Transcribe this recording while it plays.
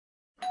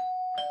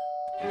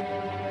Happy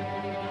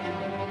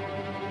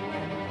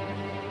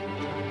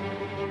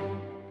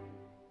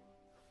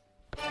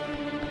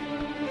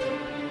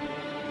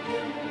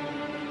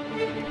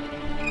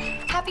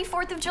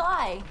 4th of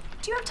July.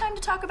 Do you have time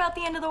to talk about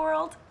the end of the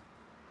world?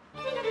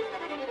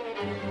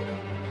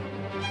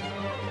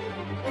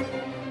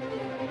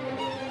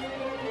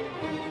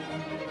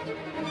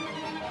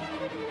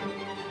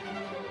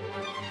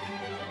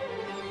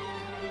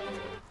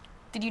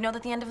 Did you know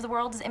that the end of the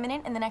world is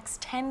imminent in the next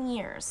 10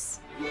 years?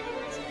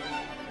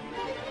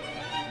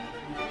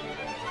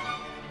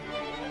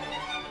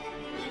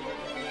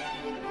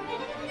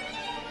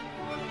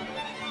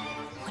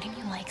 Wouldn't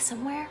you like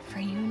somewhere for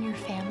you and your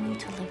family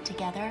to live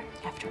together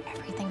after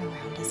everything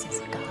around us is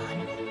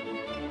gone?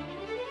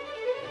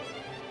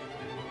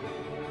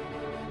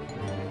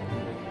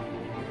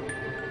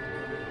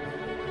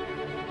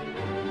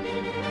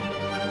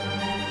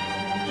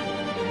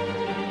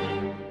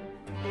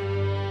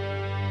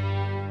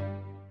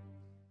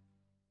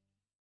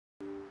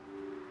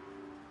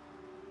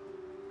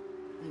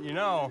 You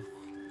know,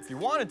 if you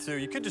wanted to,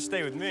 you could just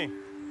stay with me.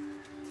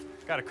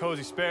 Got a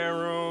cozy spare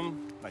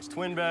room, nice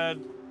twin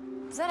bed.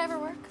 Does that ever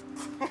work?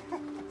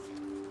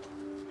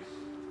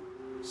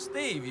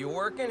 Steve, you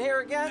working here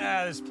again?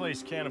 Ah, this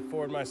place can't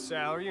afford my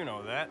salary, you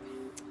know that.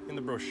 In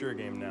the brochure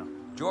game now.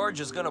 George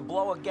is gonna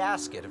blow a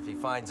gasket if he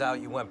finds out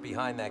you went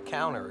behind that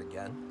counter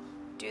again.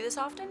 Do this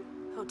often?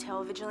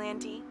 Hotel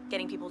vigilante,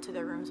 getting people to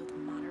their rooms with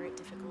moderate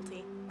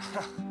difficulty.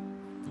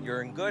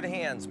 You're in good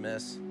hands,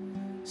 miss.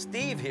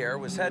 Steve here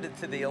was headed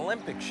to the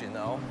Olympics, you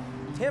know.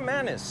 Him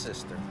and his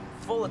sister,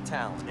 full of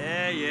talent.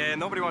 Yeah,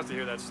 nobody wants to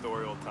hear that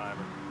story, old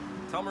timer.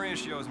 Tell Maria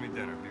she owes me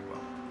dinner, be well.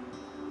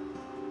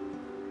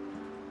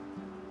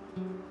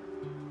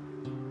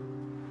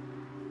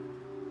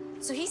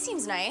 So he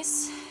seems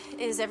nice.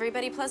 Is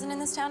everybody pleasant in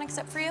this town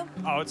except for you?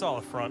 Oh, it's all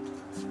a front.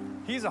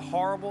 He's a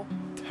horrible,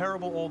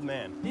 terrible old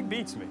man. He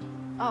beats me.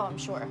 Oh, I'm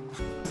sure.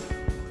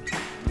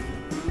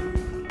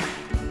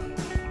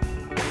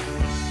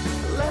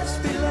 Let's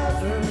be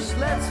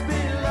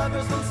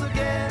lovers once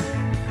again.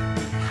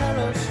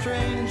 Hello,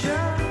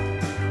 stranger.